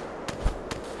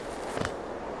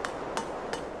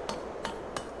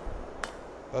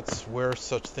 That's where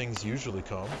such things usually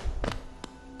come.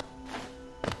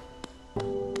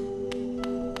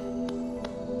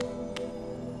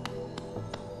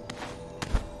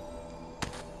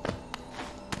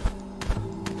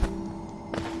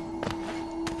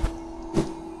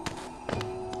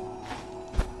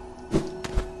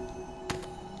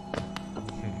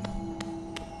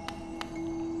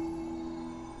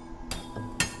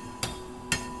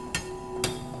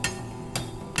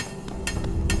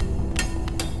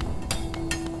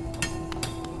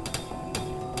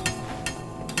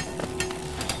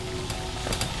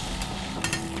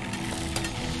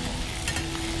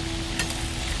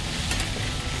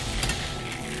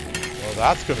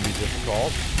 That's going to be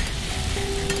difficult.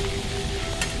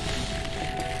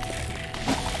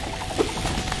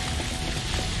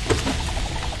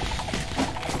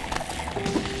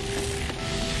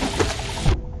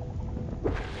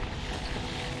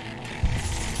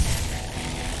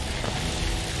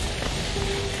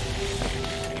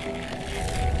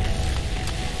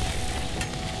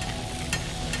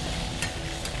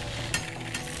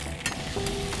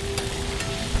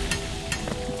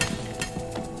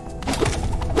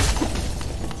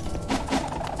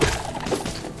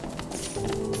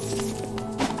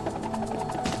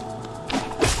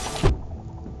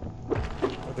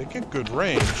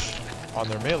 range on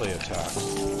their melee attacks.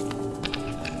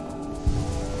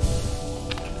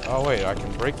 Oh wait, I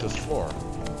can break this floor.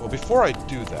 Well, before I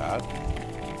do that...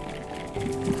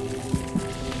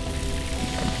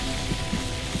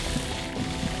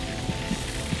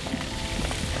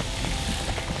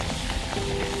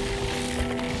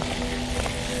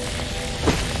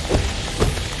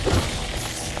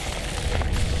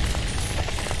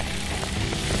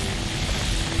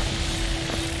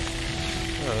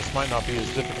 This might not be as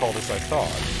difficult as I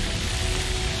thought.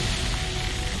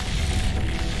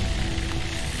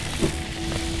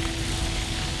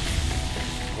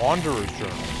 Wanderer's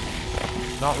Journal.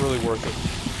 Not really worth it.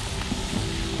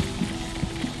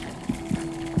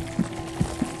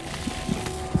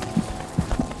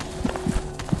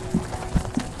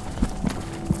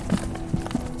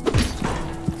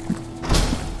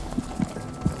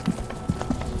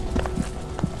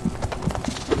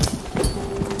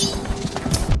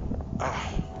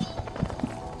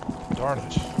 Darn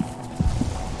it.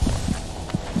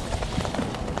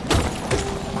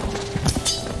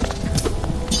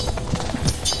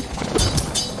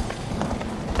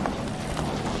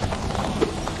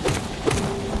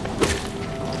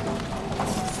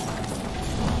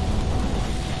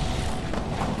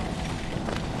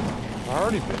 Have I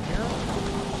already been here?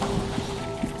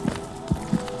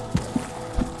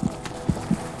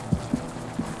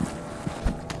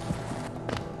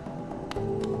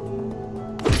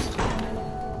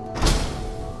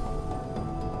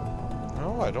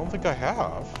 I don't think I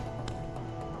have.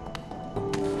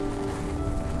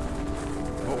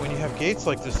 But when you have gates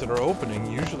like this that are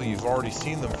opening, usually you've already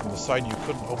seen them from the side you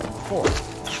couldn't open before.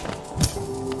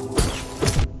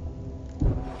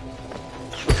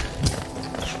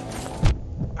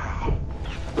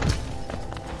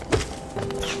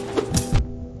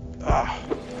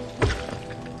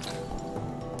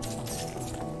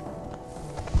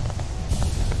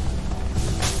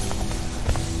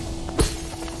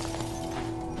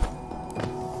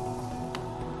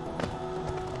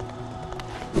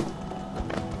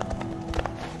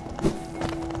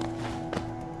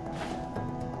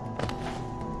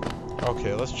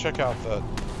 Okay, let's check out that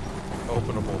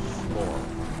openable floor.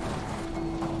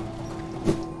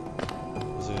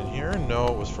 Was it in here? No,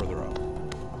 it was further up.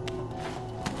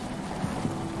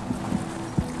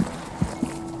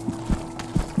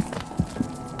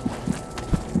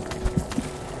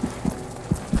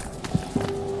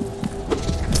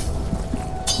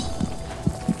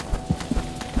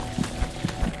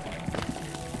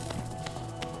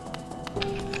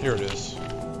 Here it is.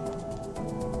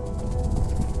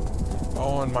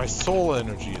 Oh, and my soul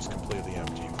energy is completely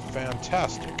empty.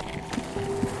 Fantastic.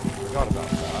 Forgot about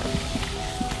that.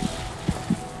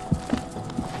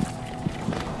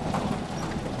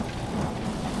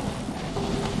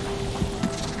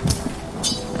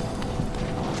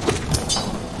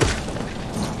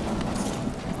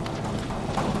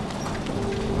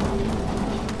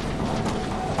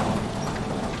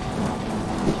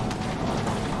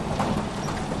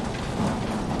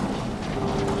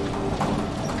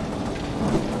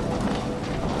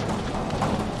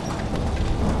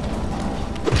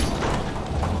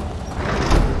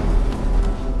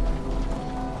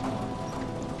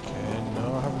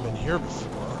 Here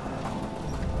before.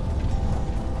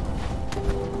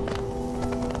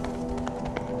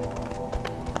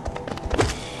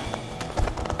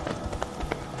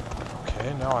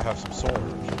 Okay, now I have some soul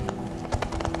energy.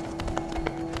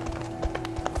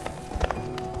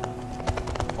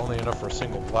 Only enough for a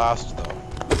single blast, though.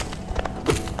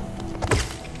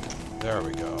 There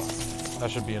we go. That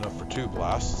should be enough for 2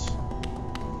 blasts.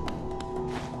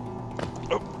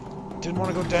 Oh, didn't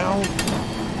want to go down.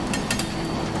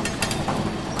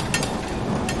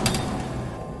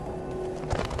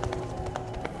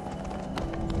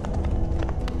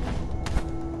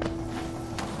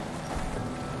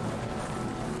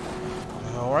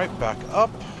 Alright, back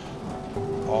up.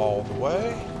 All the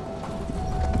way.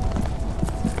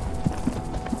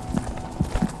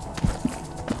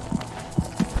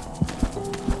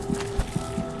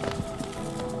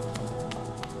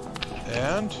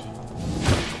 And...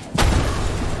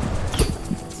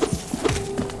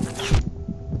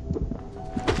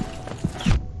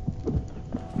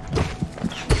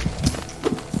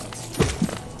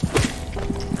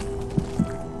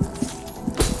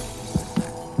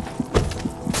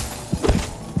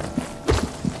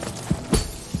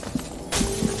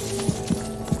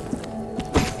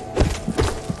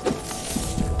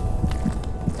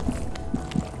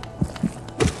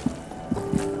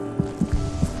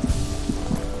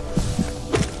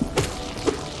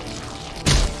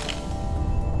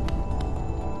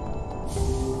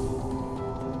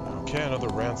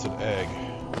 rancid egg.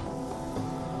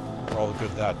 For all the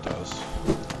good that does.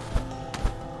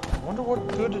 I wonder what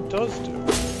good it does do.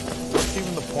 What's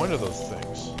even the point of those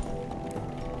things?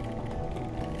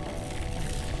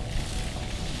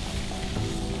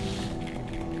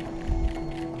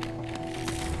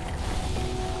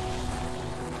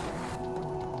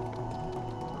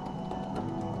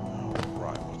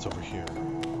 Alright, what's over here?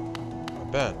 A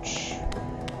bench.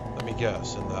 Let me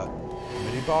guess, in that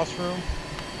mini-boss room?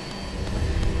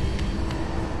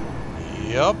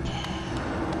 Yep.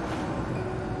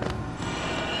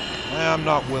 I'm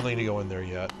not willing to go in there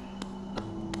yet.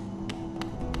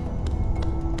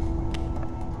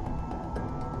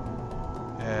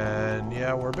 And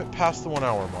yeah, we're a bit past the 1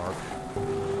 hour mark.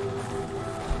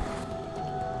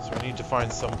 So I need to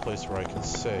find some place where I can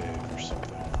save or something.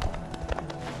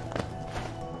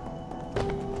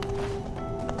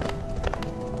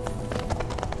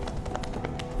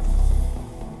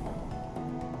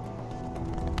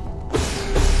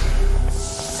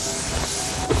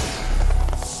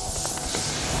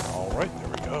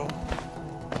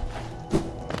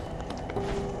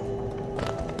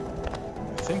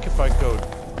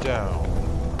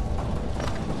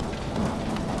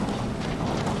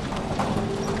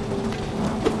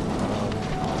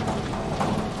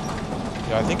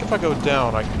 Yeah, I think if I go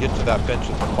down, I can get to that bench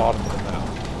at the bottom of the map.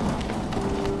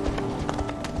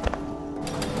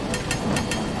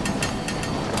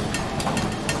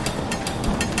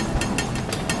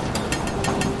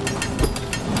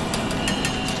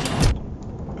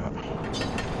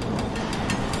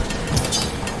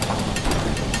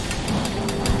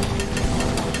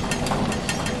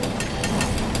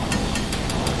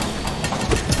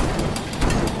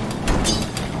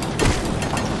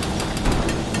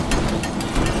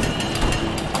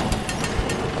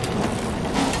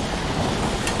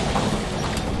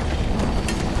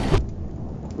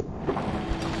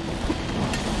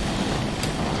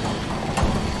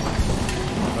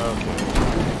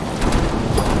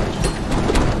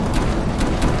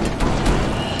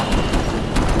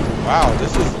 Wow,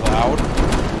 this is loud.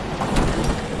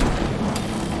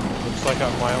 Looks like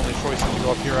my only choice is to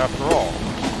go up here after all.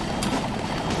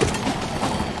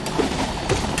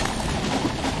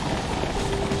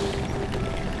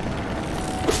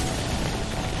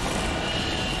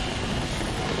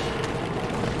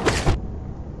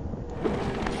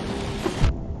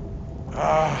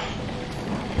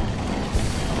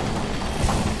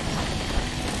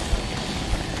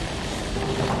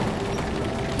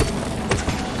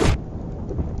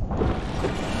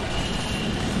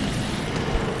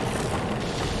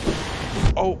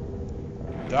 Oh,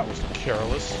 that was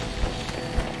careless.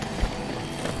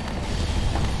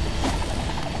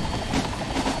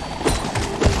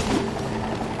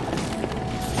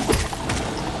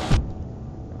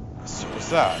 So what's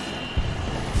that?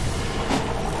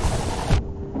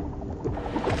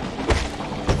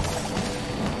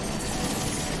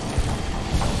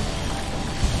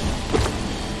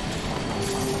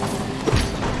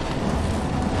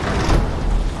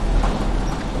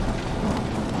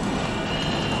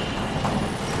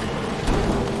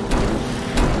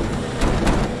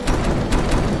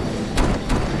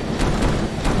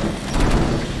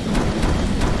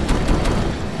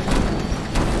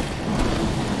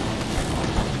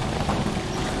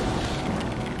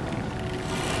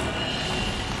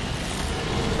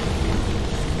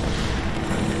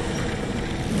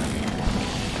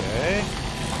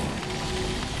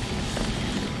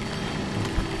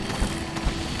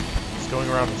 Going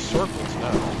around in circles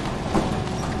now.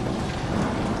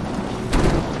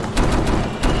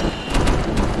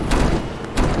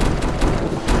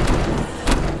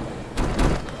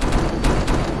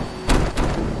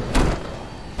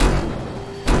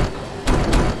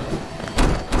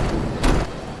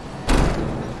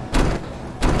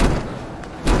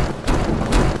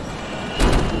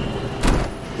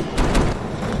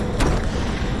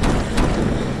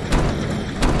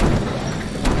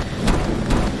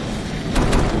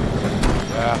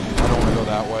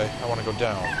 I want to go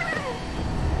down.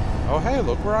 Oh, hey,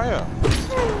 look where I am.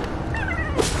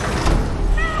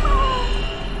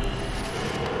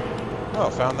 Oh,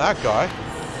 found that guy.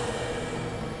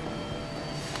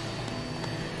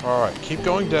 Alright, keep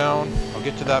going down. I'll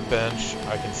get to that bench.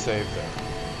 I can save there.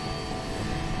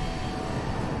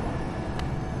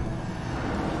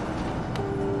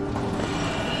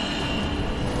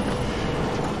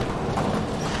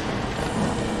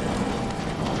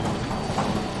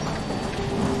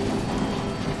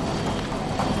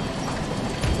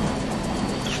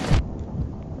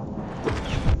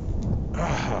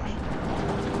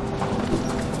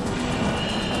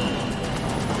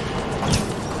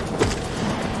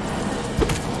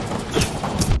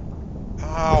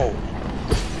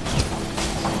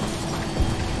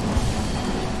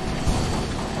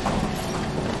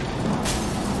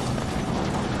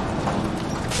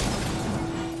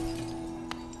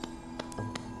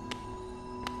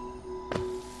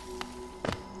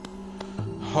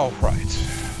 Alright.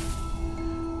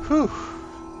 Whew.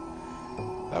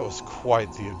 That was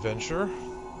quite the adventure.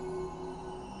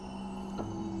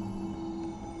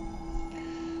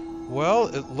 Well,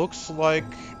 it looks like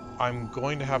I'm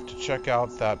going to have to check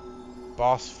out that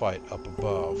boss fight up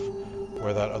above,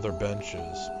 where that other bench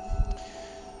is.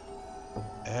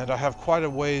 And I have quite a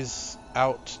ways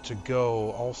out to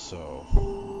go also.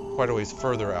 Quite a ways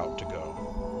further out to go.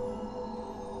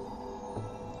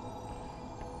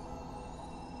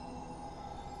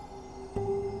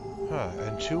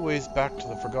 And 2 ways back to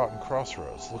the Forgotten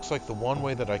Crossroads. Looks like the one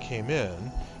way that I came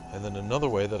in, and then another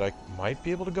way that I might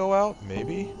be able to go out,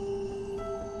 maybe?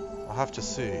 I'll have to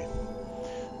see.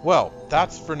 Well,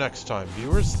 that's for next time,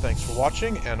 viewers. Thanks for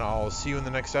watching, and I'll see you in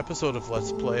the next episode of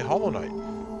Let's Play Hollow Knight.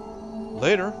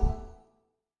 Later!